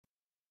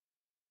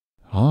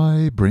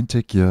Hi,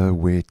 BrenTech here,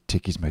 where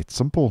tech is made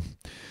simple.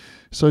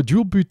 So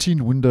dual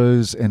booting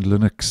Windows and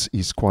Linux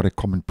is quite a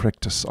common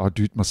practice. I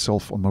do it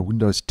myself on my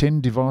Windows 10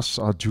 device.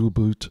 I dual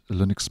boot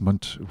Linux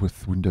Mint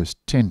with Windows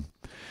 10.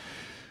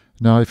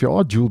 Now, if you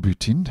are dual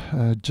booting,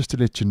 just to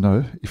let you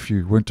know, if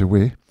you weren't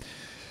aware,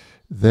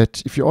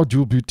 that if you are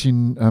dual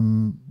booting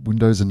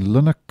Windows and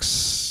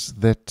Linux,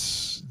 that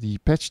the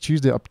Patch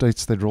Tuesday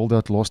updates that rolled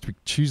out last week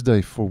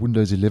Tuesday for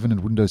Windows 11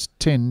 and Windows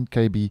 10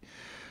 KB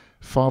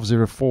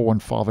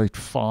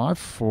 50415585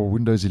 for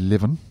Windows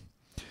 11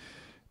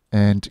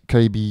 and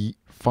KB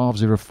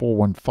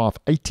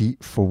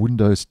 50415580 for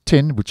Windows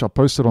 10, which I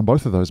posted on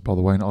both of those, by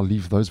the way, and I'll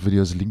leave those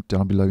videos linked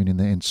down below and in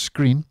the end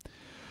screen,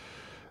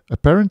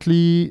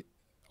 apparently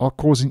are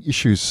causing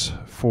issues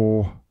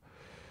for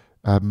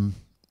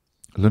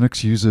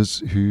Linux users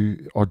who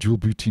are dual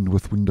booting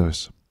with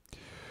Windows,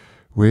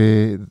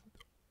 where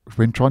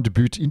when trying to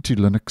boot into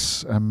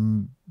Linux,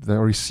 they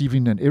are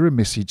receiving an error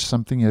message,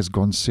 something has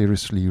gone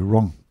seriously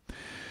wrong.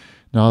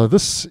 Now,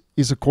 this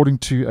is according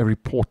to a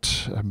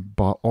report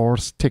by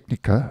Ars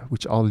Technica,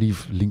 which I'll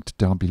leave linked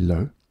down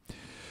below.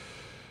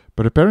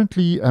 But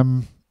apparently,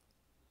 the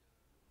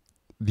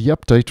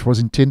update was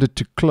intended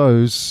to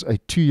close a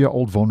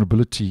 2-year-old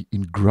vulnerability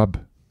in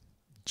Grub,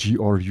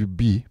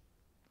 G-R-U-B,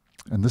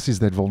 and this is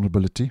that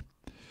vulnerability.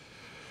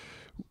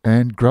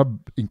 And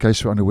Grub, in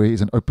case you're unaware, is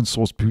an open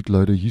source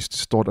bootloader used to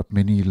start up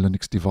many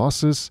Linux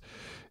devices.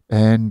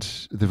 And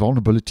the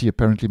vulnerability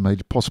apparently made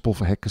it possible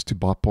for hackers to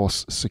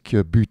bypass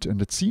secure boot. And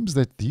it seems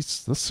that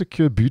this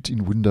secure boot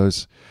in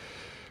Windows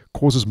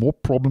causes more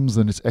problems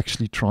than it's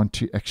actually trying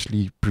to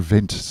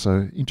prevent.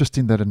 So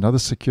interesting that another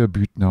secure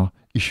boot now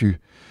issue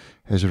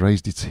has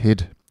raised its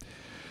head.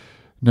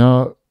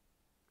 Now,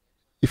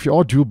 if you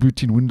are dual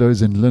booting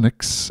Windows and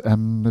Linux,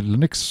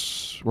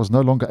 Linux was no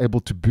longer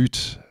able to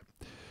boot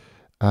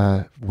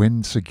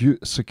when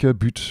secure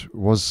boot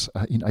was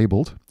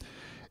enabled.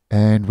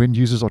 And when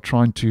users are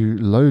trying to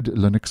load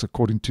Linux,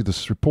 according to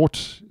this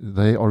report,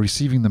 they are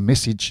receiving the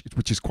message,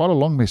 which is quite a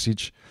long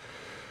message,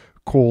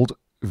 called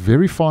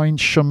verifying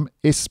shim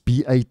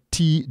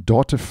SBAT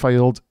data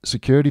failed,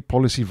 security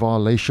policy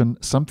violation,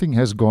 something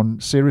has gone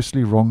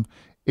seriously wrong,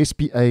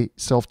 SBA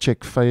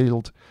self-check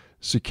failed,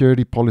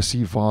 security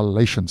policy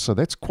violation. So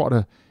that's quite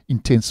an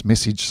intense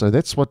message. So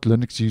that's what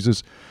Linux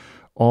users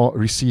are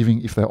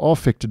receiving if they are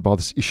affected by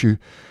this issue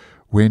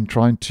when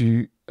trying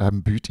to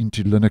boot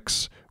into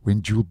Linux when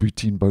dual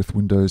booting both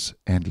Windows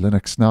and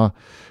Linux. Now,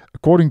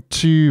 according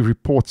to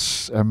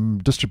reports,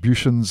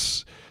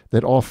 distributions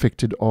that are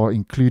affected are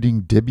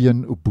including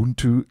Debian,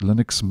 Ubuntu,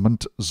 Linux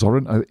Mint,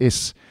 Zorin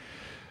OS,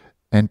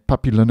 and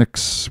Puppy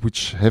Linux,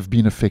 which have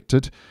been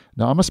affected.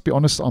 Now, I must be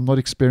honest, I'm not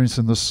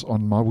experiencing this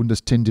on my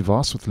Windows 10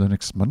 device with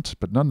Linux Mint,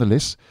 but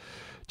nonetheless,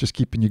 just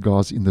keeping you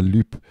guys in the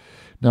loop.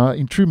 Now,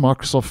 in true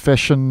Microsoft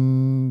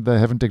fashion, they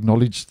haven't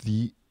acknowledged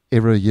the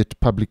error yet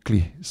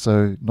publicly,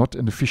 so not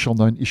an official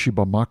known issue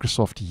by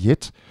Microsoft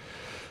yet,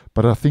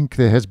 but I think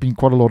there has been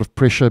quite a lot of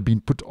pressure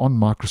being put on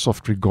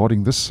Microsoft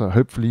regarding this, so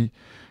hopefully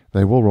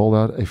they will roll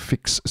out a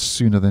fix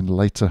sooner than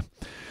later.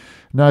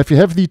 Now, if you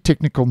have the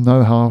technical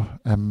know-how,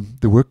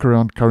 the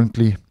workaround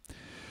currently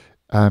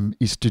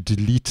is to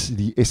delete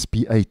the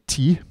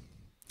SBAT,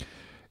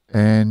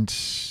 and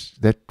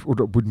that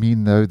would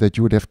mean, though, that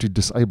you would have to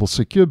disable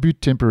secure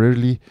boot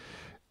temporarily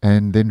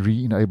and then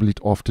re-enable it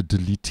after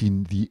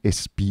deleting the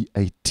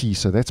SBAT.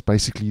 So that's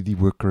basically the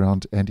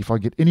workaround. And if I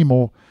get any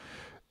more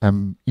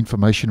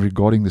information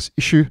regarding this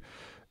issue,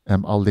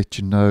 I'll let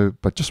you know.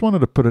 But just wanted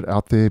to put it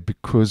out there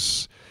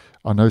because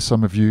I know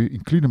some of you,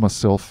 including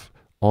myself,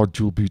 are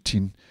dual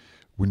booting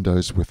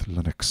Windows with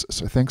Linux.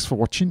 So thanks for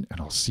watching,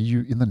 and I'll see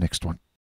you in the next one.